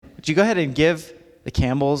Would you go ahead and give the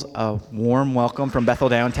Campbells a warm welcome from Bethel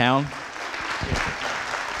Downtown?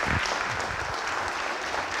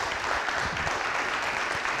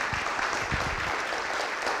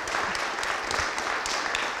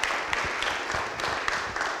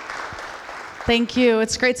 Thank you.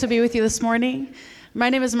 It's great to be with you this morning.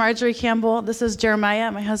 My name is Marjorie Campbell. This is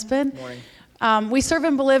Jeremiah, my husband. Morning. We serve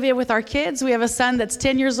in Bolivia with our kids. We have a son that's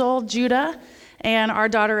 10 years old, Judah, and our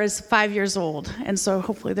daughter is 5 years old. And so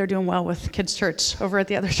hopefully they're doing well with kids' church over at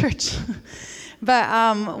the other church.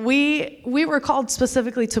 But we were called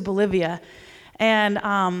specifically to Bolivia. And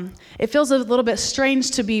it feels a little bit strange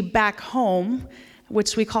to be back home,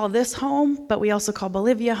 which we call this home, but we also call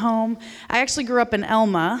Bolivia home. I actually grew up in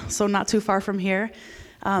Elma, so not too far from here.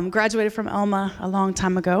 Graduated from Elma a long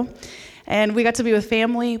time ago. And we got to be with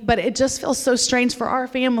family, but it just feels so strange for our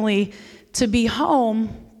family to be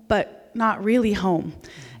home, but not really home.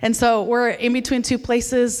 And so we're in between two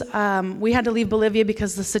places. We had to leave Bolivia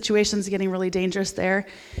because the situation's getting really dangerous there.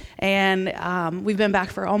 And we've been back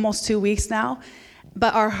for almost 2 weeks now.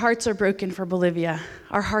 But our hearts are broken for Bolivia.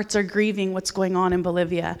 Our hearts are grieving what's going on in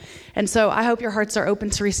Bolivia. And so I hope your hearts are open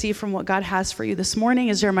to receive from what God has for you this morning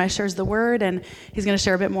as Jeremiah shares the word, and he's going to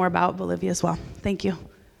share a bit more about Bolivia as well. Thank you.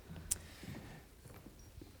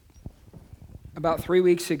 About 3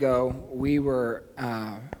 weeks ago, we were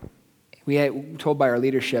told by our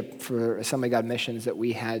leadership for Assembly of God Missions that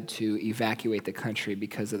we had to evacuate the country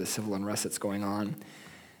because of the civil unrest that's going on.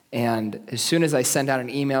 And as soon as I sent out an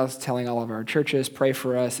email telling all of our churches, pray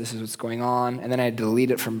for us, this is what's going on, and then I had to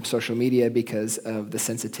delete it from social media because of the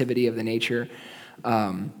sensitivity of the nature,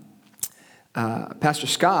 Pastor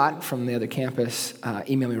Scott from the other campus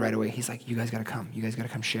emailed me right away. He's like, you guys got to come. You guys got to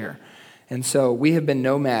come share. And so we have been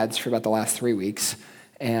nomads for about the last 3 weeks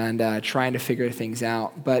and trying to figure things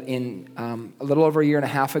out. But in a little over a year and a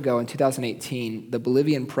half ago, in 2018, the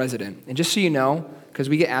Bolivian president, and just so you know, because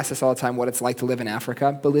we get asked this all the time, what it's like to live in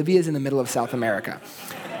Africa. Bolivia is in the middle of South America.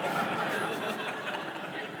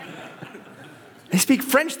 They speak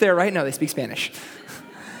French there, right? No, they speak Spanish.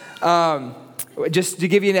 Just to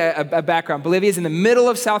give you a background, Bolivia is in the middle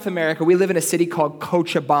of South America. We live in a city called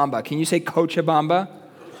Cochabamba. Can you say Cochabamba?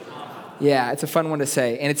 Yeah, it's a fun one to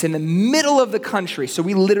say. And it's in the middle of the country. So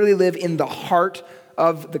we literally live in the heart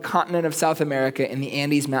of the continent of South America in the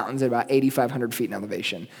Andes Mountains at about 8,500 feet in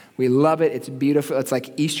elevation. We love it. It's beautiful. It's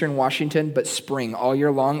like Eastern Washington, but spring all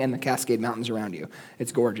year long, and the Cascade Mountains around you.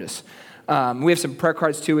 It's gorgeous. We have some prayer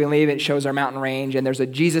cards too. We leave. It shows our mountain range, and there's a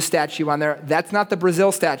Jesus statue on there. That's not the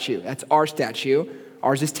Brazil statue. That's our statue.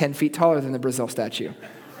 Ours is 10 feet taller than the Brazil statue.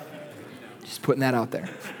 Just putting that out there.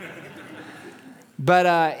 But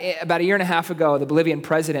about a year and a half ago, the Bolivian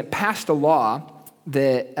president passed a law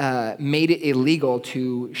that made it illegal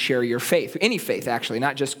to share your faith, any faith actually,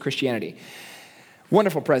 not just Christianity.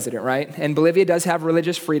 Wonderful president, right? And Bolivia does have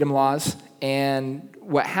religious freedom laws, and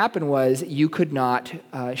what happened was you could not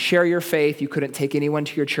share your faith, you couldn't take anyone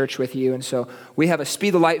to your church with you, and so we have a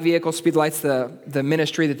Speed the Light vehicle. Speed the Light's the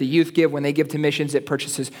ministry that the youth give when they give to missions. It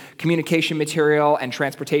purchases communication material and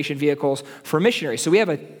transportation vehicles for missionaries. So we have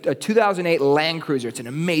a 2008 Land Cruiser. It's an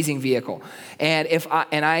amazing vehicle. And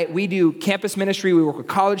we do campus ministry. We work with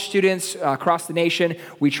college students across the nation.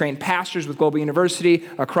 We train pastors with Global University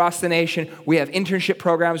across the nation. We have internship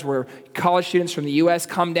programs where college students from the U.S.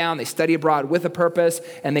 come down, they study abroad with a purpose,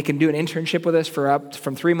 and they can do an internship with us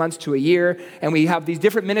from 3 months to a year. And we have these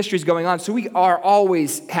different ministries going on. So we are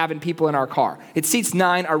always having people in our car. It seats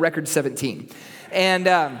 9, our record's 17. And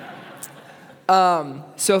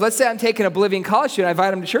so let's say I'm taking a Bolivian college student, I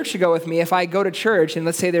invite him to church to go with me. If I go to church and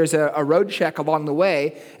let's say there's a road check along the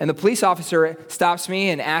way and the police officer stops me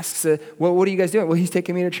and asks, well, what are you guys doing? Well, he's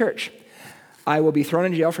taking me to church. I will be thrown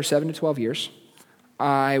in jail for 7 to 12 years.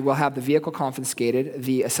 I will have the vehicle confiscated.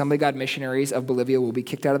 The Assembly of God Missionaries of Bolivia will be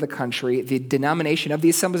kicked out of the country. The denomination of the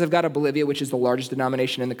Assemblies of God of Bolivia, which is the largest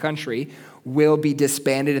denomination in the country, will be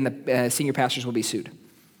disbanded, and the senior pastors will be sued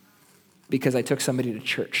because I took somebody to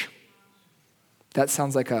church. That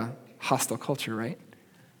sounds like a hostile culture, right?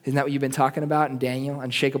 Isn't that what you've been talking about in Daniel?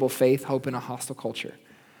 Unshakable faith, hope in a hostile culture.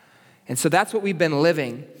 And so that's what we've been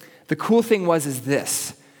living. The cool thing is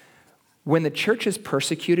this. When the church is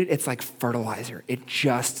persecuted, it's like fertilizer. It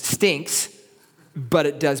just stinks, but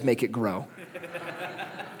it does make it grow.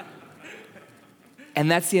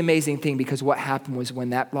 And that's the amazing thing, because what happened was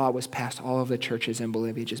when that law was passed, all of the churches in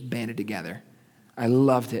Bolivia just banded together. I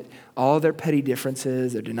loved it. All of their petty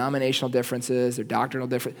differences, their denominational differences, their doctrinal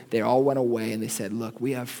differences, they all went away, and they said, look,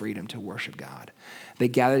 we have freedom to worship God. They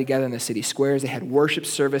gathered together in the city squares. They had worship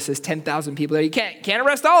services, 10,000 people there. You can't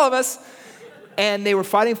arrest all of us. And they were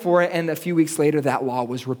fighting for it, and a few weeks later, that law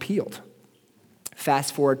was repealed.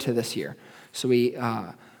 Fast forward to this year. So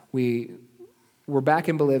we were back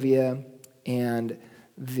in Bolivia, and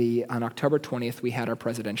on October 20th, we had our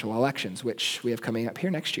presidential elections, which we have coming up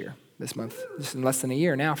here next year, this month, just in less than a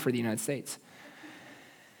year now for the United States.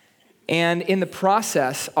 And in the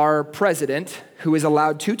process, our president, who is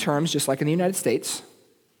allowed 2 terms, just like in the United States,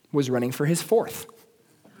 was running for his 4th.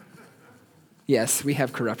 Yes, we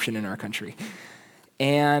have corruption in our country.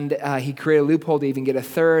 And he created a loophole to even get a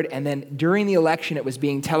 3rd. And then during the election, it was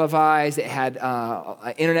being televised. It had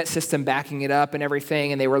an internet system backing it up and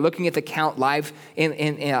everything. And they were looking at the count live,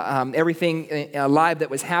 everything live that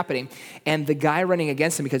was happening. And the guy running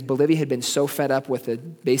against him, because Bolivia had been so fed up with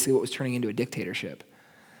basically what was turning into a dictatorship,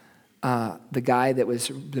 the guy that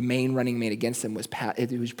was the main running mate against him was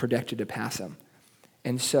projected to pass him.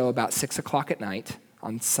 And so about 6 o'clock at night,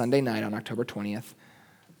 on Sunday night, on October 20th,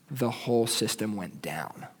 the whole system went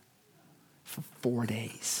down for 4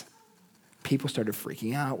 days. People started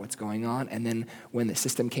freaking out, what's going on? And then when the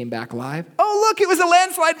system came back live, oh, look, it was a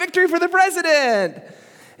landslide victory for the president.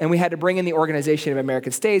 And we had to bring in the Organization of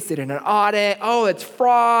American States. They did an audit. Oh, it's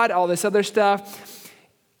fraud, all this other stuff.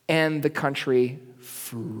 And the country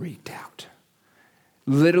freaked out.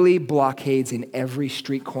 Literally blockades in every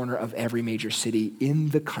street corner of every major city in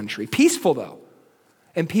the country. Peaceful, though.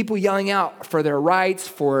 And people yelling out for their rights,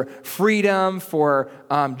 for freedom, for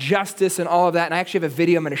justice, and all of that. And I actually have a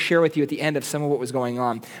video I'm going to share with you at the end of some of what was going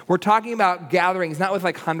on. We're talking about gatherings, not with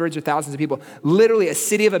like hundreds or thousands of people. Literally a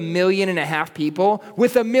city of 1.5 million people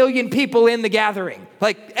with 1 million people in the gathering.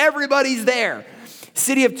 Like everybody's there.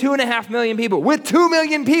 City of 2.5 million people with 2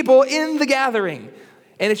 million people in the gathering.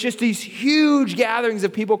 And it's just these huge gatherings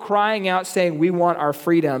of people crying out saying, we want our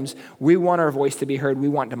freedoms. We want our voice to be heard. We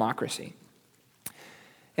want democracy.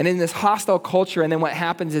 And in this hostile culture, and then what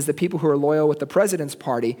happens is the people who are loyal with the president's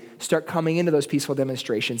party start coming into those peaceful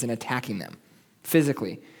demonstrations and attacking them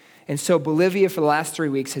physically. And so Bolivia for the last 3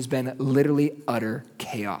 weeks has been literally utter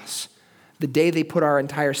chaos. The day they put our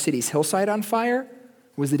entire city's hillside on fire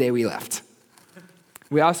was the day we left.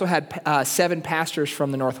 We also had 7 pastors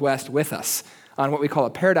from the Northwest with us on what we call a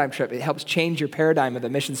paradigm trip. It helps change your paradigm of the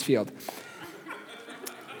missions field.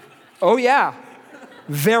 Oh yeah,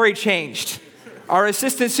 very changed. Our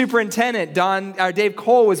assistant superintendent, Dave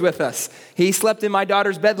Cole, was with us. He slept in my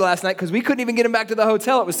daughter's bed last night because we couldn't even get him back to the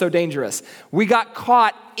hotel. It was so dangerous. We got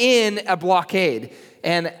caught in a blockade.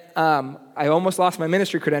 And I almost lost my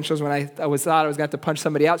ministry credentials when I thought I was going to have to punch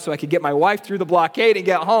somebody out so I could get my wife through the blockade and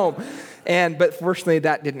get home. But fortunately,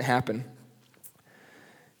 that didn't happen.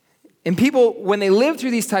 And people, when they live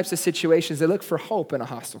through these types of situations, they look for hope in a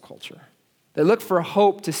hostile culture. They look for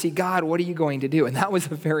hope to see, God, what are you going to do? And that was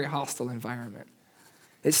a very hostile environment.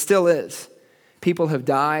 It still is. People have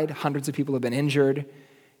died. Hundreds of people have been injured.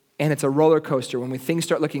 And it's a roller coaster when things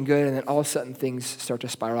start looking good and then all of a sudden things start to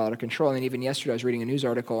spiral out of control. And even yesterday I was reading a news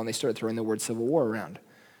article and they started throwing the word civil war around.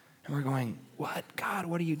 And we're going, what? God,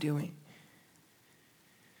 what are you doing?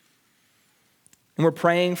 And we're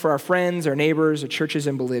praying for our friends, our neighbors, our churches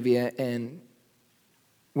in Bolivia. And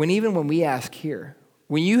when we ask here,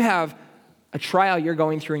 when you have a trial you're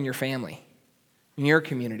going through in your family, in your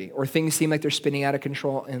community, or things seem like they're spinning out of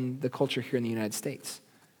control in the culture here in the United States,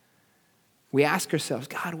 we ask ourselves,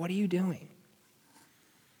 God, what are you doing?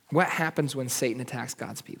 What happens when Satan attacks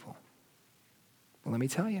God's people? Well, let me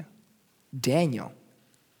tell you. Daniel,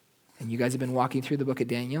 and you guys have been walking through the book of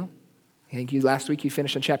Daniel. I think last week you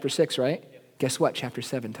finished on chapter 6, right? Yep. Guess what? Chapter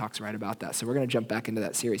 7 talks right about that. So we're going to jump back into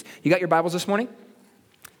that series. You got your Bibles this morning?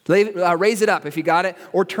 Raise it up if you got it,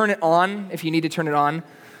 or turn it on if you need to turn it on.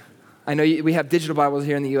 I know we have digital Bibles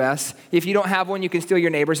here in the U.S. If you don't have one, you can steal your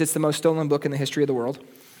neighbor's. It's the most stolen book in the history of the world.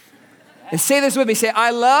 And say this with me. Say, I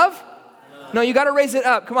love. No, you got to raise it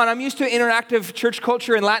up. Come on, I'm used to interactive church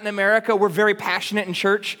culture in Latin America. We're very passionate in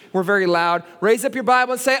church. We're very loud. Raise up your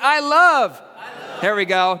Bible and say, I love. There we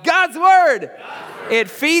go. God's word. It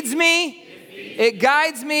feeds me. It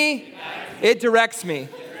guides me. It directs me.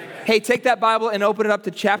 Hey, take that Bible and open it up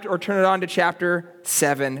to or turn it on to chapter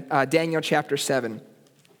 7, Daniel chapter 7.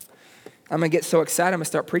 I'm going to get so excited, I'm going to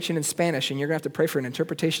start preaching in Spanish, and you're going to have to pray for an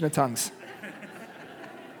interpretation of tongues.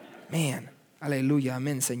 Man, aleluya,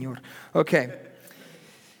 amen, Señor. Okay.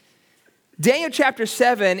 Daniel chapter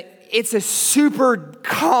 7, it's a super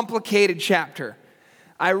complicated chapter.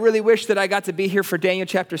 I really wish that I got to be here for Daniel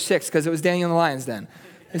chapter 6, because it was Daniel and the Lion's Den.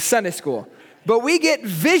 It's Sunday school. But we get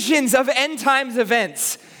visions of end times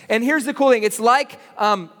events. And here's the cool thing. It's like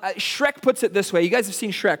Shrek puts it this way. You guys have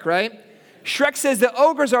seen Shrek, right? Shrek says the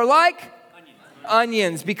ogres are like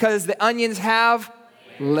onions because the onions have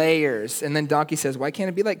layers. And then Donkey says, why can't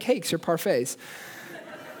it be like cakes or parfaits?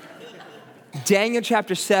 Daniel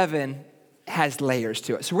chapter 7 has layers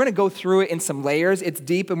to it. So we're going to go through it in some layers. It's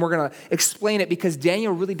deep, and we're going to explain it because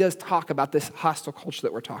Daniel really does talk about this hostile culture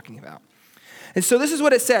that we're talking about. And so this is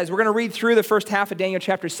what it says. We're going to read through the first half of Daniel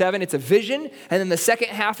chapter 7. It's a vision, and then the second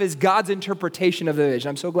half is God's interpretation of the vision.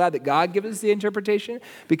 I'm so glad that God gives us the interpretation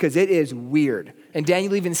because it is weird. And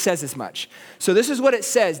Daniel even says as much. So this is what it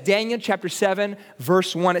says. Daniel chapter 7,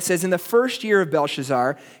 verse 1. It says, in the first year of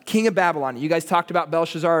Belshazzar, king of Babylon. You guys talked about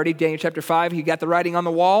Belshazzar already, Daniel chapter 5. You got the writing on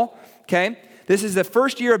the wall, okay? This is the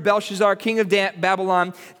first year of Belshazzar, king of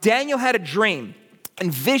Babylon. Daniel had a dream,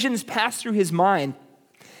 and visions passed through his mind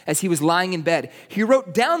as he was lying in bed. He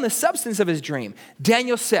wrote down the substance of his dream.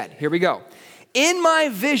 Daniel said, here we go. In my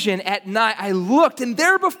vision at night, I looked, and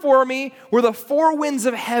there before me were the four winds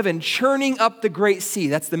of heaven churning up the great sea.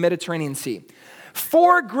 That's the Mediterranean Sea.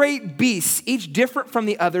 Four great beasts, each different from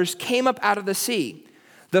the others, came up out of the sea.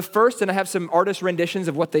 The first, and I have some artist renditions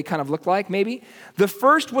of what they kind of look like, maybe. The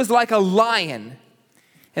first was like a lion.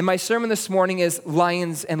 And my sermon this morning is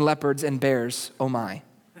lions and leopards and bears, oh my.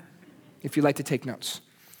 If you'd like to take notes.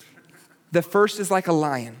 The first is like a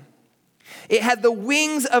lion. It had the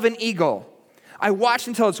wings of an eagle. I watched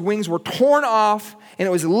until its wings were torn off, and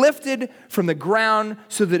it was lifted from the ground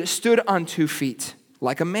so that it stood on 2 feet,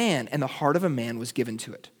 like a man, and the heart of a man was given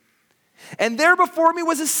to it. And there before me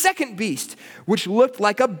was a second beast, which looked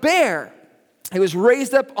like a bear. It was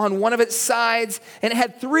raised up on one of its sides, and it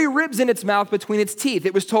had 3 ribs in its mouth between its teeth.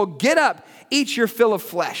 It was told, get up, eat your fill of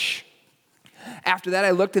flesh. After that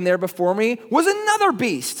I looked, and there before me was another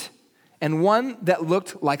beast, and one that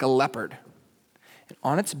looked like a leopard. And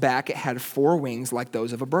on its back it had 4 wings like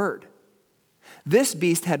those of a bird. This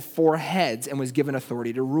beast had 4 heads and was given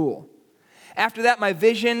authority to rule. After that, in my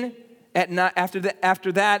vision at night,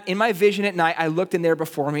 I looked, and there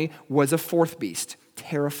before me was a 4th beast,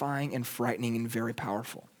 terrifying and frightening and very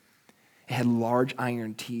powerful. It had large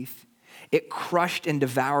iron teeth. It crushed and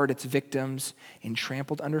devoured its victims and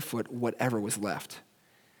trampled underfoot whatever was left.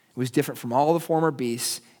 It was different from all the former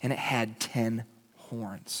beasts, and it had 10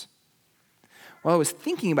 horns. While I was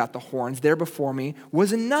thinking about the horns, there before me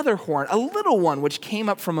was another horn, a little one, which came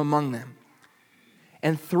up from among them.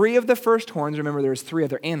 And 3 of the first horns, remember there's 3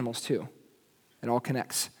 other animals too. It all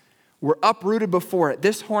connects. Were uprooted before it.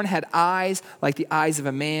 This horn had eyes like the eyes of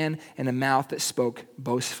a man and a mouth that spoke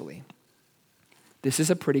boastfully. This is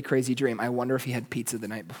a pretty crazy dream. I wonder if he had pizza the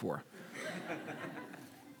night before.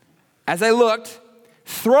 As I looked,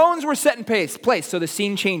 thrones were set in place, so the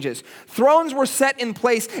scene changes. Thrones were set in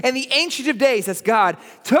place, and the Ancient of Days, that's God,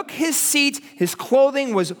 took his seat. His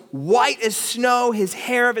clothing was white as snow. His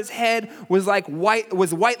hair of his head was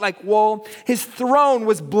white like wool. His throne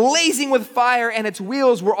was blazing with fire, and its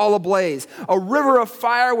wheels were all ablaze. A river of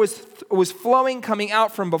fire was flowing, coming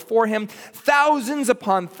out from before him. Thousands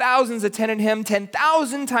upon thousands attended him.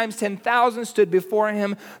 10,000 times 10,000 stood before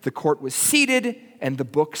him. The court was seated, and the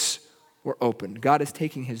books were opened. God is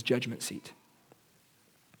taking his judgment seat.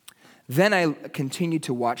 Then I continued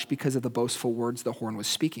to watch because of the boastful words the horn was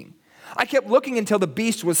speaking. I kept looking until the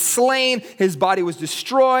beast was slain, his body was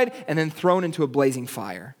destroyed, and then thrown into a blazing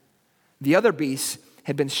fire. The other beasts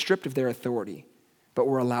had been stripped of their authority, but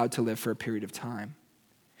were allowed to live for a period of time.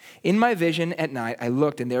 In my vision at night, I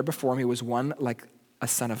looked, and there before me was one like a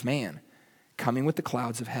son of man, coming with the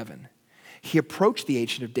clouds of heaven. He approached the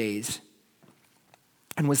Ancient of Days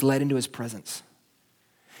and was led into his presence.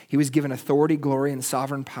 He was given authority, glory, and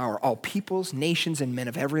sovereign power. All peoples, nations, and men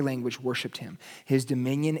of every language worshiped him. His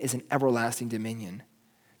dominion is an everlasting dominion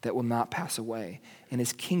that will not pass away, and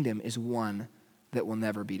his kingdom is one that will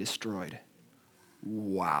never be destroyed.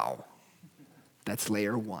 Wow. That's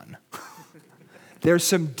layer 1. There's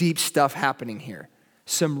some deep stuff happening here,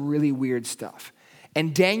 some really weird stuff.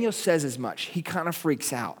 And Daniel says as much. He kind of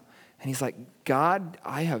freaks out. And he's like, God,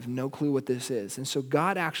 I have no clue what this is. And so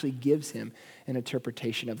God actually gives him an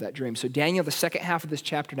interpretation of that dream. So Daniel, the second half of this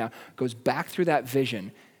chapter now, goes back through that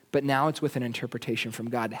vision, but now it's with an interpretation from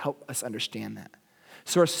God to help us understand that.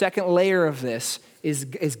 So our second layer of this is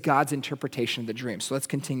God's interpretation of the dream. So let's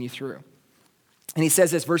continue through. And he says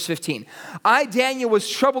this, verse 15, I, Daniel, was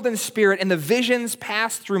troubled in spirit, and the visions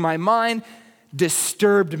passed through my mind,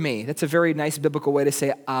 disturbed me. That's a very nice biblical way to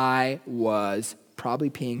say I was probably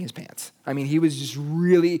peeing his pants. I mean, he was just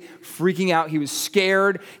really freaking out. He was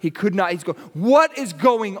scared. He's going, what is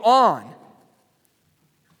going on?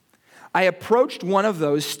 I approached one of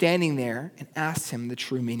those standing there and asked him the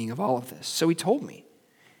true meaning of all of this. So he told me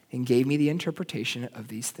and gave me the interpretation of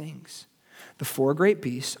these things. The 4 great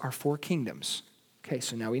beasts are 4 kingdoms. Okay,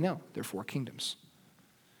 so now we know there are 4 kingdoms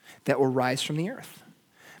that will rise from the earth.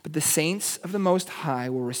 But the saints of the Most High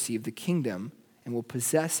will receive the kingdom and will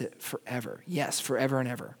possess it forever. Yes, forever and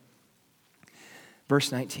ever. Verse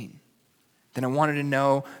 19. Then I wanted to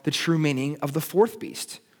know the true meaning of the fourth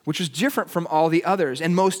beast, which was different from all the others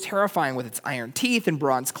and most terrifying with its iron teeth and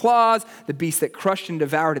bronze claws, the beast that crushed and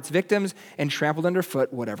devoured its victims and trampled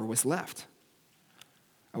underfoot whatever was left.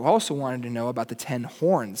 I also wanted to know about the 10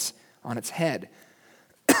 horns on its head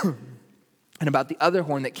and about the other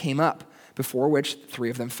horn that came up, before which 3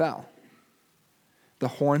 of them fell. The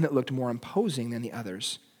horn that looked more imposing than the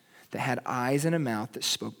others, that had eyes and a mouth that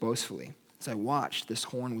spoke boastfully. As I watched, this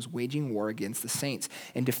horn was waging war against the saints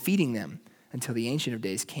and defeating them until the Ancient of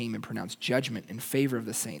Days came and pronounced judgment in favor of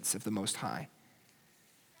the saints of the Most High.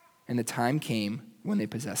 And the time came when they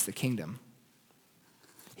possessed the kingdom.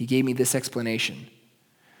 He gave me this explanation.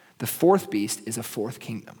 The fourth beast is a fourth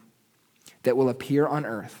kingdom that will appear on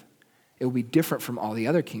earth. It will be different from all the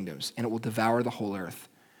other kingdoms, and it will devour the whole earth,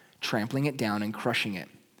 trampling it down and crushing it.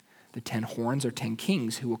 The 10 horns are 10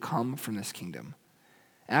 kings who will come from this kingdom.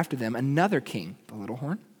 After them, another king, the little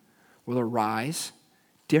horn, will arise,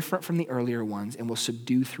 different from the earlier ones, and will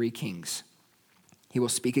subdue 3 kings. He will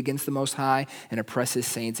speak against the Most High and oppress his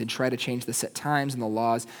saints and try to change the set times and the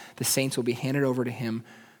laws. The saints will be handed over to him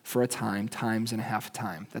for a time, times and a half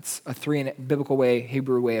time. That's a biblical way,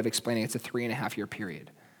 Hebrew way of explaining it's a 3.5 year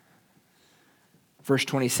period. Verse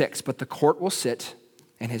 26, but the court will sit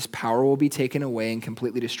and his power will be taken away and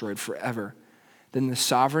completely destroyed forever. Then the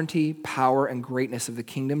sovereignty, power, and greatness of the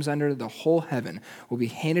kingdoms under the whole heaven will be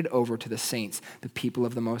handed over to the saints, the people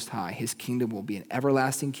of the Most High. His kingdom will be an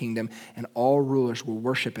everlasting kingdom, and all rulers will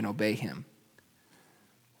worship and obey him.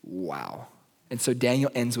 Wow. And so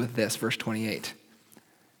Daniel ends with this, verse 28.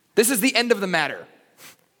 This is the end of the matter.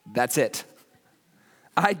 That's it.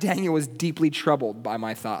 I, Daniel, was deeply troubled by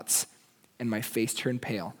my thoughts, and my face turned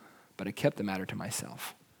pale, but I kept the matter to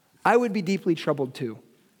myself. I would be deeply troubled too,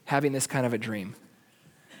 having this kind of a dream.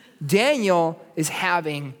 Daniel is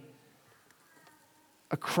having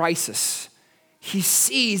a crisis. He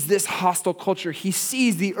sees this hostile culture. He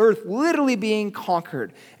sees the earth literally being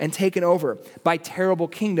conquered and taken over by terrible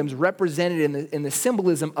kingdoms represented in the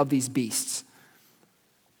symbolism of these beasts.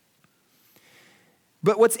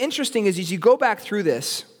 But what's interesting is as you go back through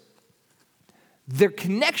this, the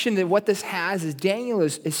connection to what this has is Daniel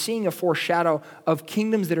is seeing a foreshadow of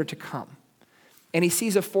kingdoms that are to come. And he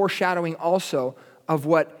sees a foreshadowing also of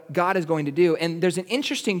what God is going to do. And there's an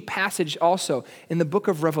interesting passage also in the book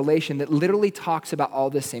of Revelation that literally talks about all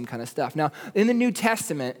this same kind of stuff. Now, in the New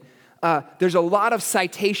Testament, there's a lot of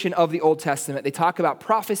citation of the Old Testament. They talk about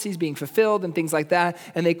prophecies being fulfilled and things like that,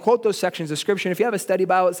 and they quote those sections of Scripture. And if you have a study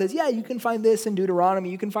Bible, it says, yeah, you can find this in Deuteronomy,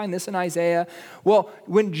 you can find this in Isaiah. Well,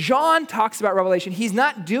 when John talks about Revelation, he's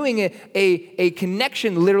not doing a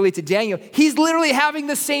connection literally to Daniel. He's literally having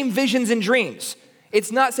the same visions and dreams. It's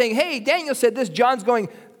not saying, hey, Daniel said this. John's going,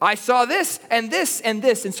 I saw this and this and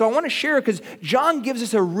this. And so I want to share because John gives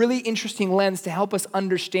us a really interesting lens to help us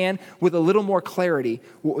understand with a little more clarity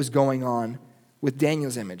what was going on with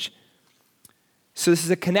Daniel's image. So this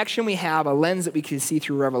is a connection we have, a lens that we can see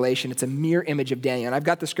through Revelation. It's a mirror image of Daniel. And I've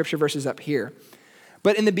got the scripture verses up here.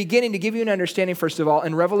 But in the beginning, to give you an understanding, first of all,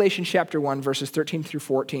 in Revelation chapter 1, verses 13 through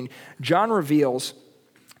 14, John reveals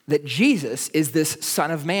that Jesus is this Son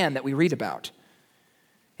of Man that we read about.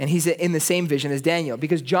 And he's in the same vision as Daniel,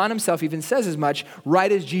 because John himself even says as much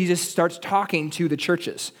right as Jesus starts talking to the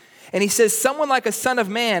churches. And he says, someone like a son of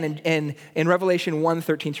man in Revelation 1,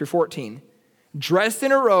 13 through 14, dressed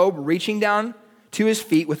in a robe, reaching down to his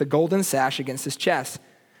feet with a golden sash against his chest.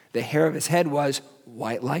 The hair of his head was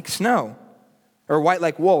white like snow, or white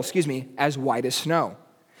like wool, as white as snow.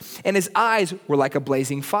 And his eyes were like a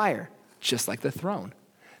blazing fire, just like the throne.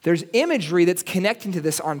 There's imagery that's connecting to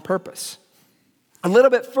this on purpose. A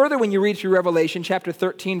little bit further when you read through Revelation chapter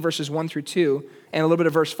 13, verses 1 through 2, and a little bit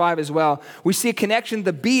of verse 5 as well, we see a connection.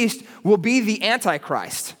 The beast will be the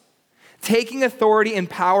Antichrist, taking authority and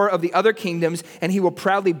power of the other kingdoms, and he will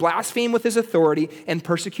proudly blaspheme with his authority and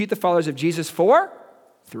persecute the followers of Jesus for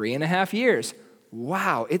 3.5 years.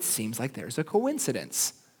 Wow, it seems like there's a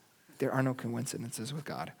coincidence. There are no coincidences with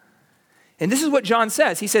God. And this is what John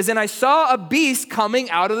says. He says, and I saw a beast coming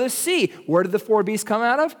out of the sea. Where did the 4 beasts come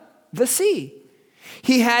out of? The sea.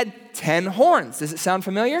 He had 10 horns. Does it sound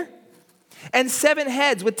familiar? And 7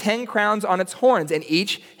 heads with 10 crowns on its horns, and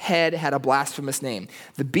each head had a blasphemous name.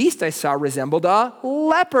 The beast I saw resembled a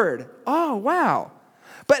leopard. Oh, wow.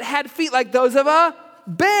 But had feet like those of a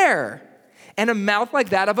bear, and a mouth like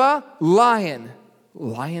that of a lion.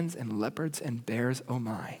 Lions and leopards and bears, oh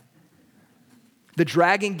my. The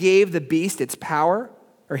dragon gave the beast its power,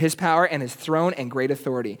 or his power and his throne and great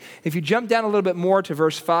authority. If you jump down a little bit more to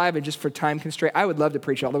verse 5, and just for time constraint, I would love to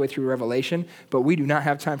preach all the way through Revelation, but we do not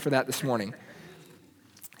have time for that this morning.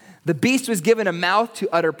 The beast was given a mouth to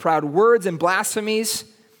utter proud words and blasphemies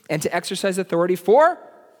and to exercise authority for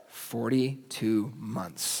 42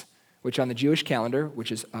 months, which on the Jewish calendar,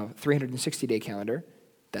 which is a 360-day calendar,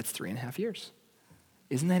 that's 3.5 years.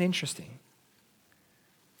 Isn't that interesting?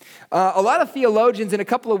 A lot of theologians, and a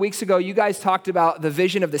couple of weeks ago, you guys talked about the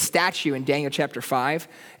vision of the statue in Daniel chapter 5,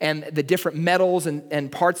 and the different metals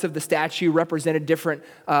and parts of the statue represented different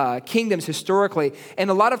kingdoms historically. And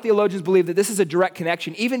a lot of theologians believe that this is a direct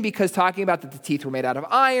connection, even because talking about that the teeth were made out of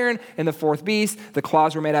iron, and the fourth beast, the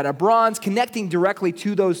claws were made out of bronze, connecting directly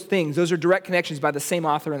to those things. Those are direct connections by the same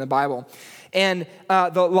author in the Bible. And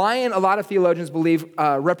the lion, a lot of theologians believe,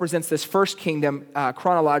 represents this first kingdom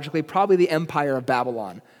chronologically, probably the empire of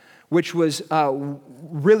Babylon, which was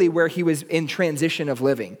really where he was in transition of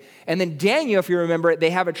living. And then Daniel, if you remember, they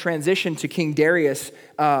have a transition to King Darius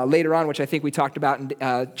later on, which I think we talked about in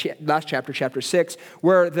last chapter, chapter 6,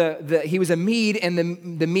 where he was a Mede, and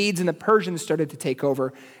the Medes and the Persians started to take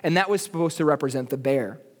over, and that was supposed to represent the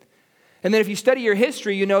bear. And then if you study your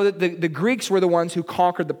history, you know that the Greeks were the ones who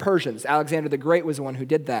conquered the Persians. Alexander the Great was the one who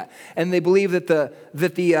did that. And they believe that the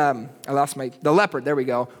leopard, there we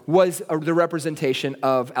go, was the representation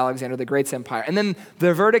of Alexander the Great's empire. And then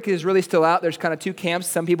the verdict is really still out. There's kind of two camps.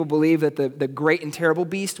 Some people believe that the great and terrible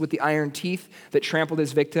beast with the iron teeth that trampled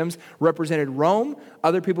his victims represented Rome.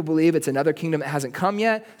 Other people believe it's another kingdom that hasn't come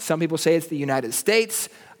yet. Some people say it's the United States.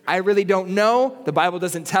 I really don't know. The Bible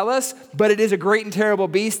doesn't tell us, but it is a great and terrible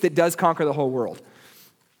beast that does conquer the whole world.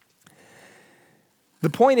 The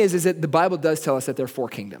point is that the Bible does tell us that there are 4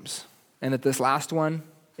 kingdoms, and that this last one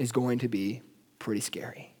is going to be pretty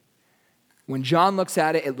scary. When John looks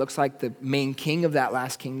at it, it looks like the main king of that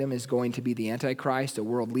last kingdom is going to be the Antichrist, a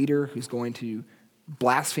world leader who's going to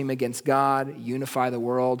blaspheme against God, unify the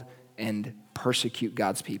world, and persecute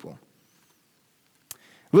God's people.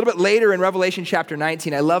 A little bit later in Revelation chapter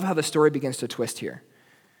 19, I love how the story begins to twist here.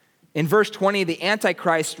 In verse 20, the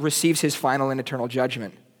Antichrist receives his final and eternal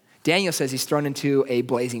judgment. Daniel says he's thrown into a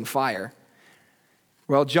blazing fire.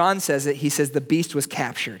 Well, John says that he says the beast was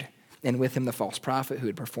captured, and with him the false prophet who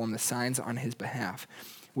had performed the signs on his behalf.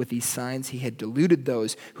 With these signs, he had deluded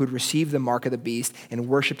those who had received the mark of the beast and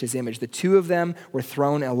worshipped his image. The 2 of them were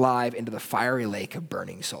thrown alive into the fiery lake of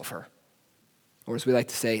burning sulfur. Or as we like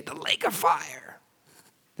to say, the lake of fire.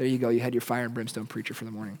 There you go. You had your fire and brimstone preacher for the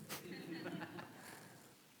morning.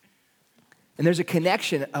 And there's a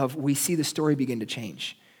connection of we see the story begin to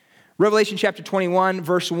change. Revelation chapter 21,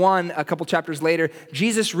 verse 1, a couple chapters later,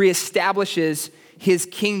 Jesus reestablishes his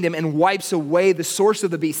kingdom and wipes away the source of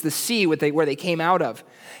the beast, the sea where they came out of.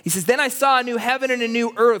 He says, then I saw a new heaven and a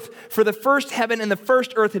new earth, for the first heaven and the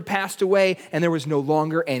first earth had passed away, and there was no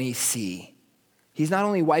longer any sea. He's not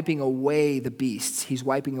only wiping away the beasts, he's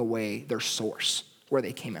wiping away their source, where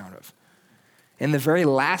they came out of. In the very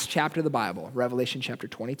last chapter of the Bible, Revelation chapter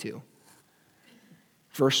 22,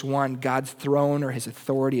 verse 1, God's throne or his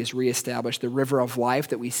authority is reestablished. The river of life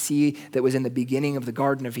that we see that was in the beginning of the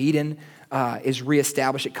Garden of Eden is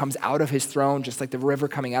reestablished. It comes out of his throne, just like the river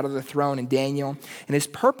coming out of the throne in Daniel. And his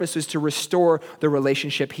purpose was to restore the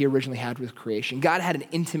relationship he originally had with creation. God had an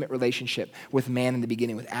intimate relationship with man in the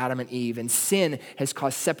beginning, with Adam and Eve, and sin has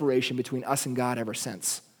caused separation between us and God ever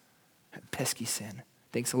since. Pesky sin.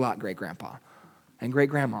 Thanks a lot, great-grandpa and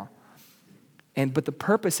great-grandma. But the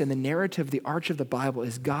purpose and the narrative, the arch of the Bible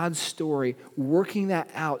is God's story working that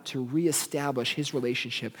out to reestablish his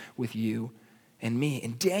relationship with you and me.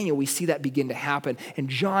 In Daniel, we see that begin to happen, and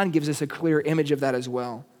John gives us a clear image of that as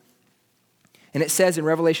well. And it says in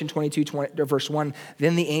Revelation 22, verse 1,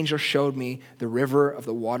 then the angel showed me the river of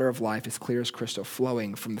the water of life as clear as crystal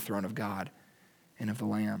flowing from the throne of God and of the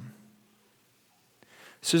Lamb.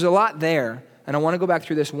 So there's a lot there, and I want to go back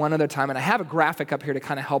through this one other time, and I have a graphic up here to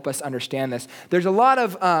kind of help us understand this. There's a lot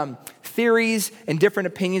of theories and different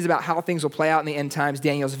opinions about how things will play out in the end times.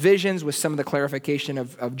 Daniel's visions, with some of the clarification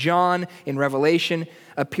of John in Revelation,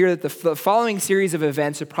 appear that the following series of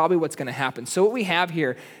events are probably what's going to happen. So what we have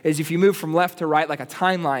here is, if you move from left to right like a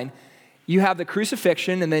timeline, you have the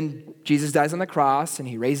crucifixion, and then Jesus dies on the cross, and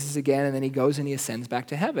he raises again, and then he goes and he ascends back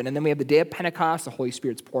to heaven. And then we have the day of Pentecost, the Holy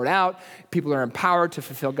Spirit's poured out, people are empowered to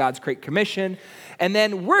fulfill God's great commission. And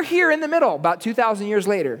then we're here in the middle, about 2,000 years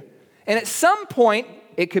later. And at some point,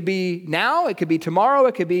 it could be now, it could be tomorrow,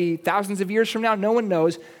 it could be thousands of years from now, no one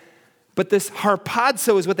knows. But this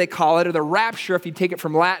harpazo is what they call it, or the rapture, if you take it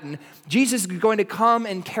from Latin. Jesus is going to come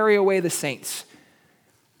and carry away the saints.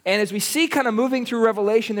 And as we see kind of moving through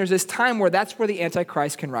Revelation, there's this time where that's where the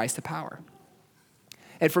Antichrist can rise to power.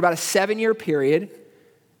 And for about a 7-year period,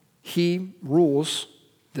 he rules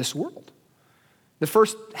this world. The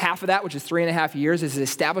first half of that, which is 3.5 years, is the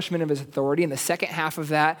establishment of his authority. And the second half of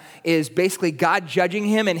that is basically God judging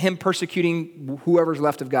him and him persecuting whoever's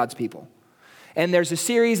left of God's people. And there's a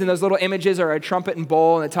series, and those little images are a trumpet and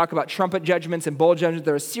bowl, and they talk about trumpet judgments and bowl judgments.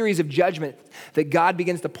 There are a series of judgments that God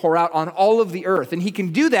begins to pour out on all of the earth. And he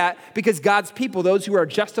can do that because God's people, those who are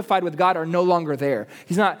justified with God, are no longer there.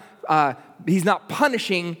 He's not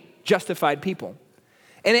punishing justified people.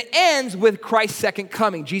 And it ends with Christ's second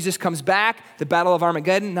coming. Jesus comes back, the Battle of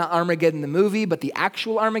Armageddon, not Armageddon the movie, but the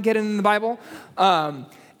actual Armageddon in the Bible.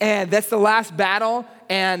 And that's the last battle.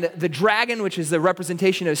 And the dragon, which is the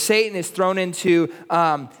representation of Satan, is thrown into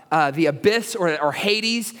the abyss or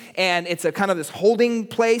Hades. And it's a kind of this holding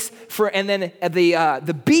place and then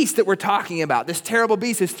the beast that we're talking about, this terrible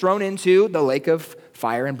beast, is thrown into the lake of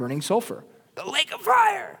fire and burning sulfur. The lake of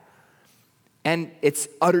fire. And it's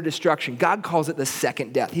utter destruction. God calls it the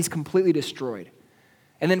second death. He's completely destroyed.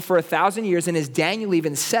 And then for 1,000 years, and as Daniel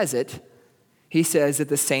even says it, he says that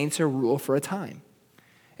the saints are rule for a time.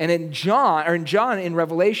 And in John in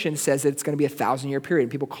Revelation says that it's going to be a 1,000-year period.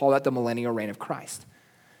 And people call that the millennial reign of Christ.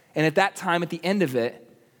 And at that time, at the end of it,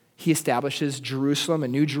 he establishes Jerusalem, a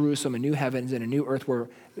new heavens, and a new earth where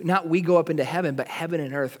not we go up into heaven, but heaven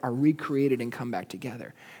and earth are recreated and come back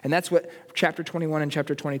together. And that's what chapter 21 and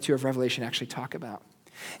chapter 22 of Revelation actually talk about.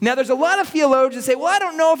 Now, there's a lot of theologians that say, well, I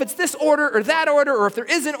don't know if it's this order or that order, or if there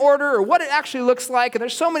is an order, or what it actually looks like, and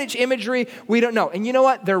there's so much imagery, we don't know. And you know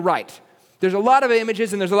what? They're right. There's a lot of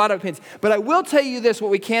images and there's a lot of opinions. But I will tell you this,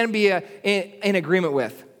 what we can be in agreement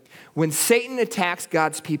with. When Satan attacks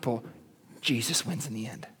God's people, Jesus wins in the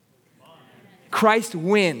end. Christ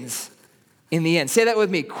wins in the end. Say that with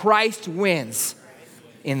me. Christ wins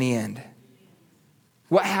in the end.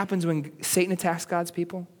 What happens when Satan attacks God's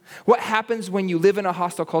people? What happens when you live in a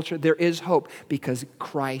hostile culture? There is hope because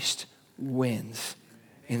Christ wins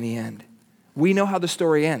in the end. We know how the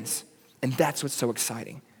story ends, and that's what's so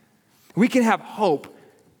exciting. We can have hope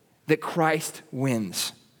that Christ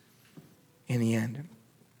wins in the end.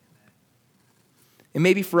 And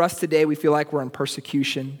maybe for us today, we feel like we're in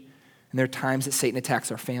persecution, and there are times that Satan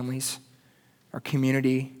attacks our families, our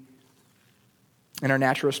community, and our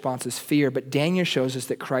natural response is fear. But Daniel shows us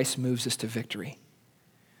that Christ moves us to victory.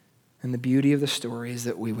 And the beauty of the story is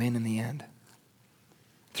that we win in the end.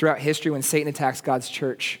 Throughout history, when Satan attacks God's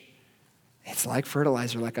church, it's like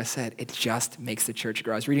fertilizer, like I said. It just makes the church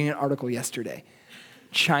grow. I was reading an article yesterday.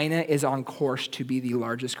 China is on course to be the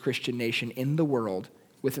largest Christian nation in the world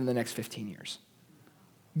within the next 15 years.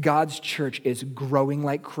 God's church is growing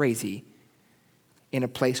like crazy in a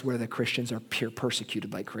place where the Christians are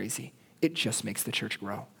persecuted like crazy. It just makes the church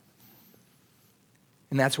grow.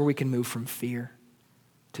 And that's where we can move from fear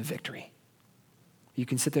to victory. You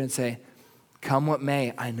can sit there and say, come what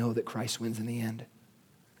may, I know that Christ wins in the end.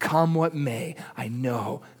 Come what may, I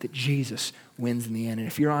know that Jesus wins in the end. And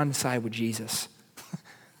if you're on side with Jesus,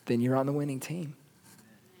 then you're on the winning team.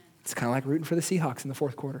 It's kind of like rooting for the Seahawks in the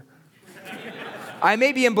fourth quarter. I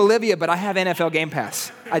may be in Bolivia, but I have NFL Game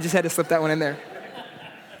Pass. I just had to slip that one in there.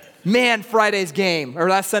 Man, Friday's game, or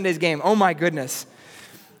last Sunday's game. Oh my goodness.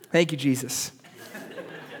 Thank you, Jesus.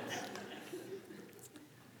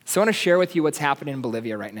 So I want to share with you what's happening in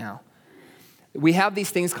Bolivia right now. We have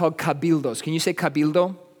these things called cabildos. Can you say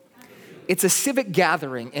cabildo? It's a civic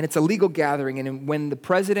gathering, and it's a legal gathering. And when the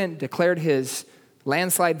president declared his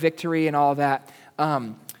landslide victory and all that,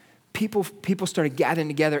 people started gathering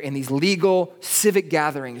together in these legal civic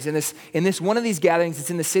gatherings. In this one of these gatherings, it's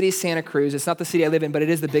in the city of Santa Cruz. It's not the city I live in, but it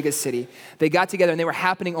is the biggest city. They got together and they were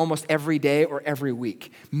happening almost every day or every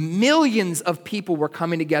week. Millions of people were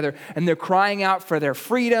coming together and they're crying out for their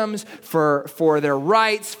freedoms, for their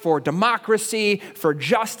rights, for democracy, for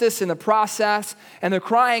justice in the process. And they're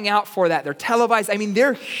crying out for that. They're televised. I mean,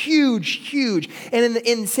 they're huge, huge. And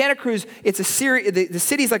in Santa Cruz, it's a series. The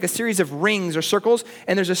city's like a series of rings or circles,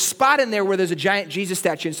 and there's a spot in there where there's a giant Jesus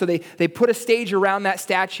statue. And so they put a stage around that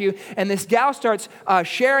statue, and this gal starts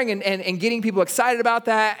sharing and getting people excited about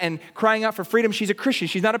that and crying out for freedom. She's a Christian.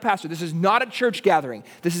 She's not a pastor. This is not a church gathering.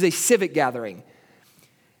 This is a civic gathering.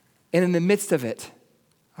 And in the midst of it,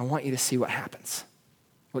 I want you to see what happens,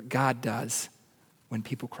 what God does when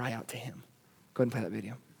people cry out to him. Go ahead and play that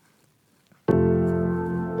video.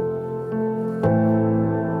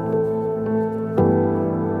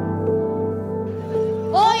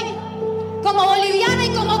 Como boliviana y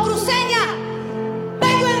como cruceña,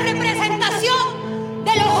 vengo en representación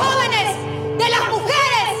de los jóvenes, de las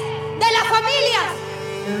mujeres, de las familias.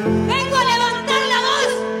 Vengo a levantar la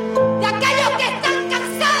voz de aquellos que están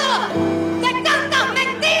cansados de tantas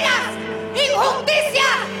mentiras, injusticia,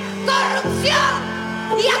 corrupción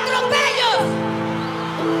y atropellos.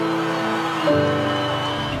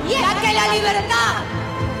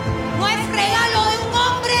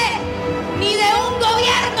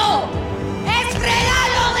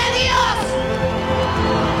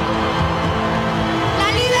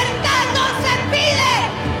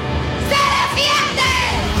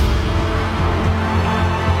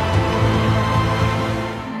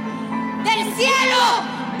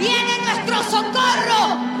 viene nuestro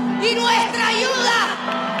socorro y nuestra ayuda.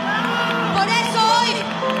 Por eso hoy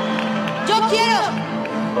yo quiero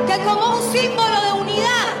que como un símbolo de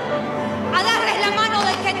unidad agarres la mano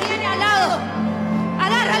del que tiene al lado,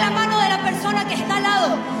 agarra la mano de la persona que está al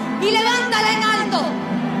lado y levántala en alto.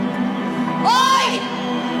 Hoy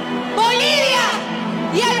Bolivia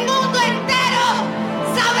y el mundo entero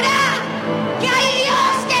sabrá que hay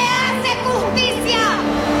Dios que hace justicia.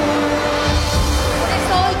 Por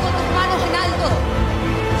eso hoy con tus manos en alto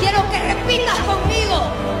quiero que repitas conmigo: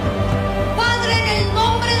 Padre, en el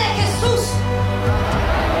nombre de Jesús,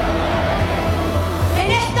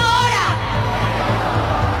 en esta hora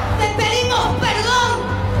te pedimos perdón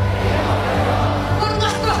por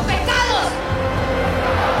nuestros pecados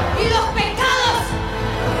y los pecados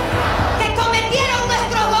que cometieron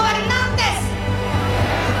nuestros gobernantes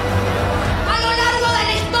a lo largo de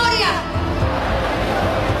la historia.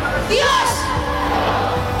 Dios,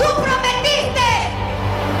 tú prometiste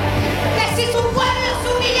que si su pueblo se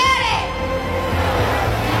humillare,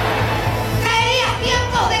 traerías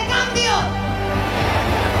tiempos de cambio,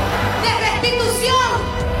 de restitución,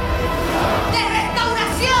 de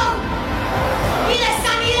restauración y de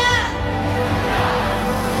sanidad.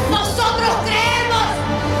 Nosotros creemos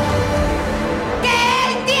que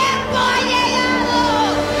el tiempo ha llegado.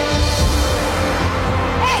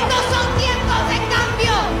 Estos son tiempos de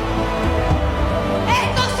cambio.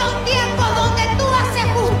 Estos son tiempos donde tú haces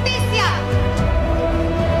justicia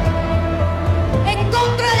en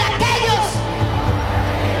contra de aquellos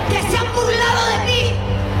que se han burlado de ti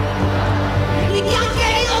y que han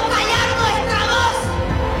querido callar nuestra voz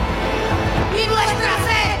y nuestra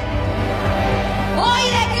fe. Hoy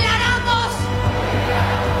declaramos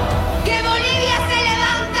que Bolivia se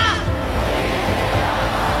levanta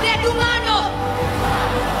de tu mano,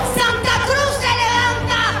 Santa Cruz se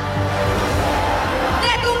levanta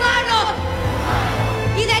de tu mano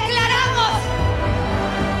y declaramos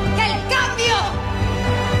que el cambio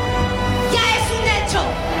ya es un hecho.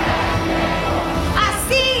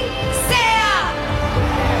 Así sea.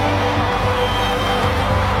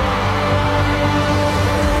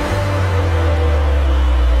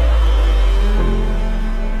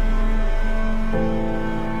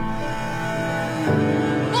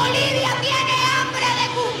 Bolivia tiene hambre de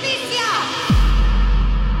justicia.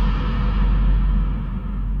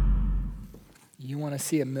 You want to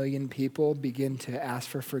see 1 million people begin to ask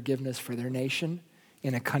for forgiveness for their nation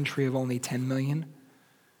in a country of only 10 million?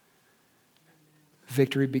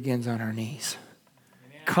 Victory begins on our knees.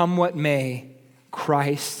 Amen. Come what may,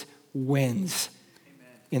 Christ wins. Amen.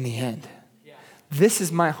 In the end. Yeah. This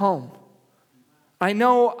is my home. I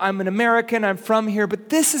know I'm an American, I'm from here, but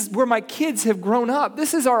this is where my kids have grown up.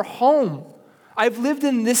 This is our home. I've lived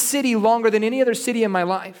in this city longer than any other city in my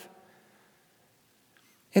life.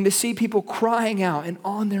 And to see people crying out and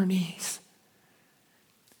on their knees.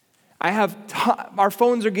 Our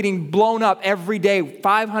phones are getting blown up every day,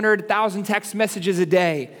 500,000 text messages a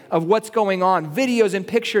day of what's going on, videos and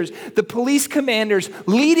pictures. The police commanders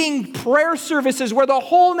leading prayer services where the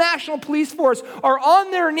whole national police force are on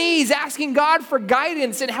their knees asking God for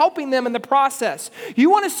guidance and helping them in the process. You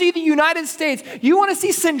want to see the United States, you want to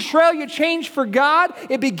see Centralia change for God?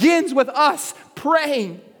 It begins with us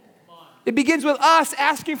praying. It begins with us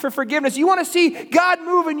asking for forgiveness. You want to see God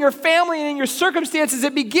move in your family and in your circumstances?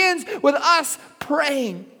 It begins with us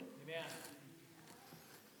praying. Amen.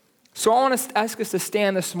 So I want to ask us to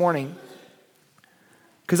stand this morning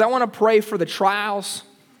because I want to pray for the trials,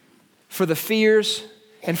 for the fears,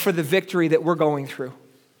 and for the victory that we're going through.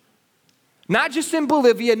 Not just in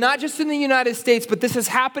Bolivia, not just in the United States, but this is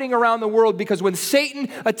happening around the world because when Satan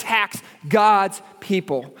attacks God's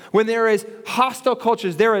people, when there is hostile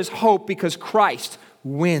cultures, there is hope because Christ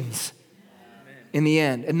wins in the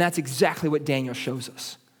end. And that's exactly what Daniel shows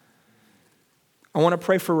us. I want to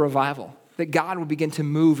pray for revival, that God will begin to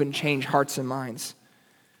move and change hearts and minds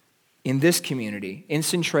in this community, in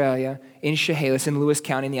Centralia, in Chehalis, in Lewis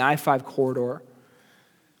County, in the I-5 corridor.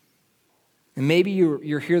 And maybe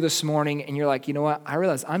you're here this morning and you're like, you know what? I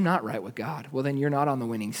realize I'm not right with God. Well, then you're not on the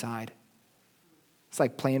winning side. It's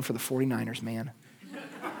like playing for the 49ers, man.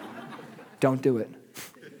 Don't do it.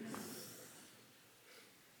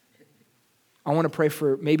 I want to pray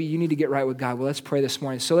for, maybe you need to get right with God. Well, let's pray this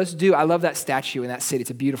morning. So I love that statue in that city.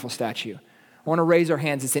 It's a beautiful statue. I want to raise our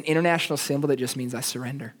hands. It's an international symbol that just means I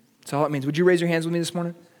surrender. That's all it means. Would you raise your hands with me this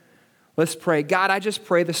morning? Let's pray. God, I just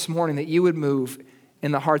pray this morning that you would move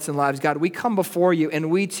in the hearts and lives. God, we come before you and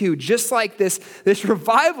we too, just like this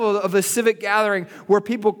revival of a civic gathering where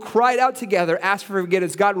people cried out together, asked for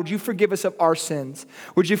forgiveness. God, would you forgive us of our sins?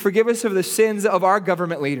 Would you forgive us of the sins of our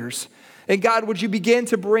government leaders? And God, would you begin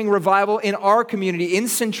to bring revival in our community, in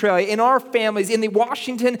Centralia, in our families, in the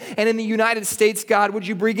Washington and in the United States, God? Would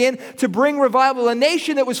you begin to bring revival, a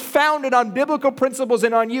nation that was founded on biblical principles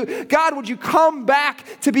and on you? God, would you come back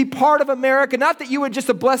to be part of America? Not that you would just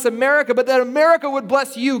bless America, but that America would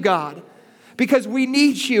bless you, God, because we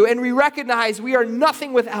need you and we recognize we are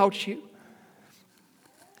nothing without you.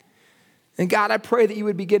 And God, I pray that you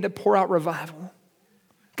would begin to pour out revival.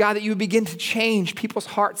 God, that you would begin to change people's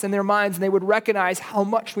hearts and their minds, and they would recognize how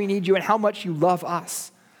much we need you and how much you love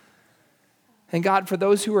us. And God, for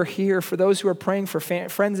those who are here, for those who are praying for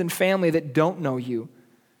friends and family that don't know you,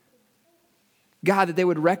 God, that they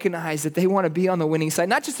would recognize that they want to be on the winning side.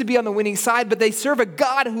 Not just to be on the winning side, but they serve a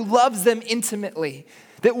God who loves them intimately,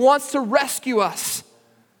 that wants to rescue us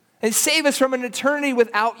and save us from an eternity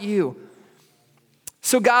without you.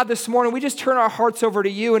 So God, this morning, we just turn our hearts over to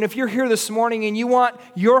you. And if you're here this morning and you want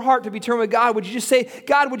your heart to be turned with God, would you just say,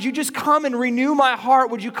 God, would you just come and renew my heart?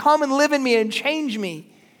 Would you come and live in me and change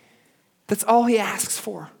me? That's all he asks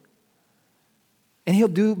for. And he'll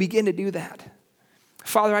begin to do that.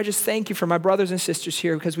 Father, I just thank you for my brothers and sisters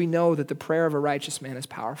here, because we know that the prayer of a righteous man is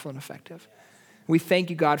powerful and effective. We thank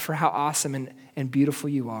you, God, for how awesome and beautiful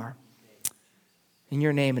you are. In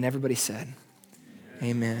your name, and everybody said,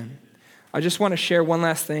 amen. I just want to share one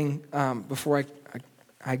last thing before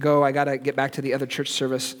I go. I got to get back to the other church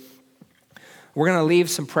service. We're going to leave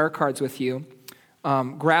some prayer cards with you.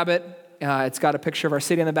 Grab it. It's got a picture of our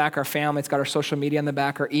city on the back, our family. It's got our social media on the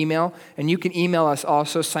back, our email. And you can email us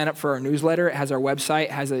also. Sign up for our newsletter. It has our website.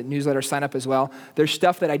 It has a newsletter sign up as well. There's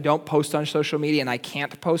stuff that I don't post on social media and I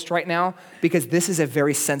can't post right now because this is a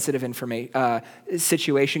very sensitive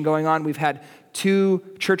situation going on. We've had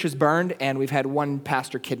 2 churches burned and we've had 1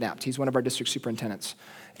 pastor kidnapped. He's one of our district superintendents.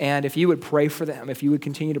 And if you would pray for them, if you would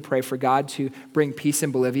continue to pray for God to bring peace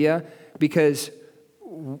in Bolivia, because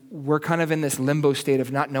we're kind of in this limbo state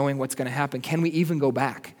of not knowing what's going to happen. Can we even go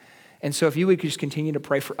back? And so if you would just continue to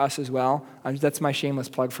pray for us as well, that's my shameless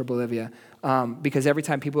plug for Bolivia, because every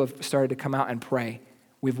time people have started to come out and pray,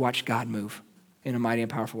 we've watched God move in a mighty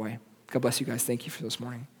and powerful way. God bless you guys. Thank you for this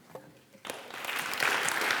morning.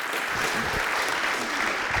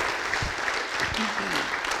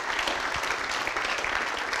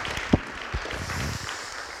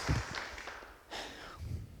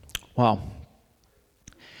 Wow.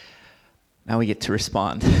 Now we get to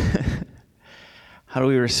respond. How do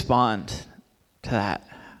we respond to that?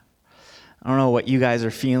 I don't know what you guys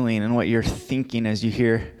are feeling and what you're thinking as you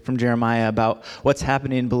hear from Jeremiah about what's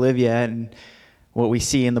happening in Bolivia and what we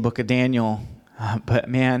see in the book of Daniel. But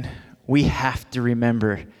man, we have to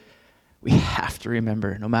remember,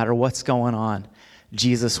 no matter what's going on,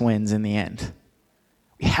 Jesus wins in the end.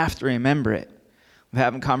 We have to remember it. We're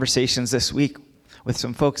having conversations this week with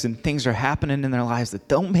some folks, and things are happening in their lives that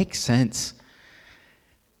don't make sense.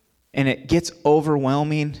 And it gets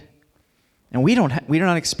overwhelming. And we're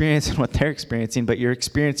not experiencing what they're experiencing, but you're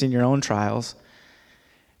experiencing your own trials.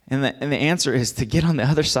 And the answer is to get on the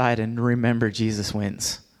other side and remember Jesus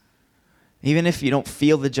wins. Even if you don't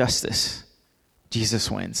feel the justice,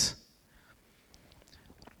 Jesus wins.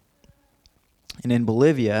 And in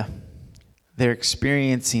Bolivia, they're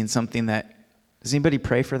experiencing something that, does anybody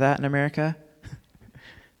pray for that in America?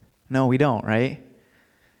 No, we don't, right?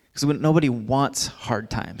 Because nobody wants hard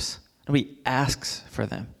times. Nobody asks for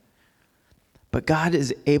them. But God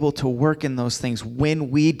is able to work in those things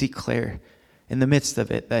when we declare in the midst of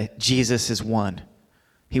it that Jesus has won.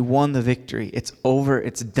 He won the victory. It's over.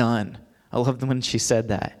 It's done. I love when she said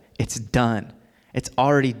that. It's done. It's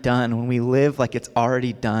already done. When we live like it's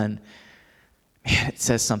already done, man, it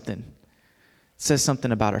says something. It says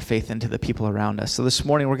something about our faith into the people around us. So this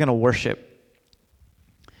morning we're going to worship.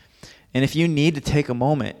 And if you need to take a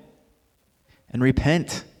moment and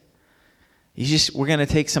repent, we're going to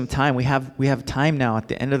take some time. We have time now at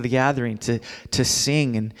the end of the gathering to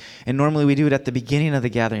sing. And normally we do it at the beginning of the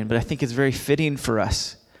gathering, but I think it's very fitting for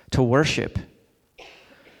us to worship.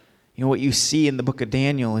 You know, what you see in the book of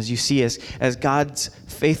Daniel is you see as God's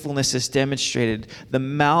faithfulness is demonstrated, the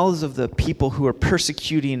mouths of the people who are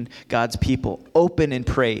persecuting God's people open in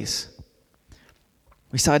praise.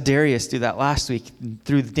 We saw Darius do that last week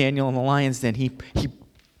through Daniel in the lion's den. He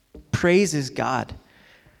praises God,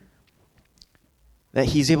 that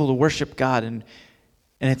he's able to worship God, and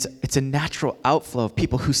it's a natural outflow of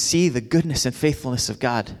people who see the goodness and faithfulness of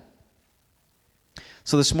God.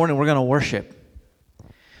 So this morning we're going to worship.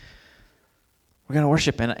 We're going to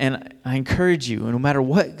worship, and I encourage you, no matter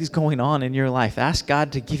what is going on in your life, ask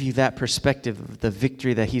God to give you that perspective of the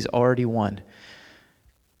victory that he's already won.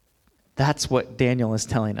 That's what Daniel is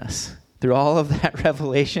telling us. Through all of that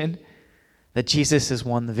revelation, that Jesus has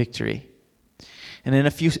won the victory. And in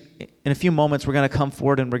a few moments, we're going to come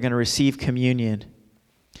forward and we're going to receive communion.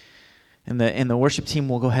 And the worship team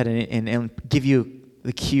will go ahead and give you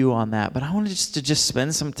the cue on that. But I want to just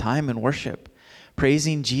spend some time in worship,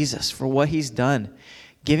 praising Jesus for what he's done,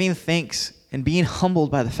 giving thanks and being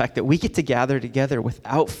humbled by the fact that we get to gather together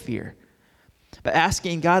without fear, but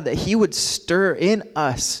asking God that he would stir in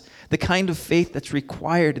us the kind of faith that's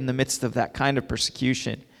required in the midst of that kind of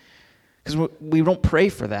persecution. Because we don't pray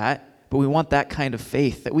for that, but we want that kind of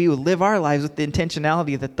faith, that we would live our lives with the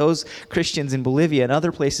intentionality that those Christians in Bolivia and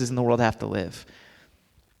other places in the world have to live.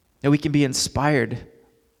 That we can be inspired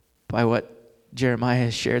by what Jeremiah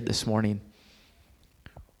has shared this morning.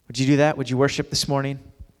 Would you do that? Would you worship this morning?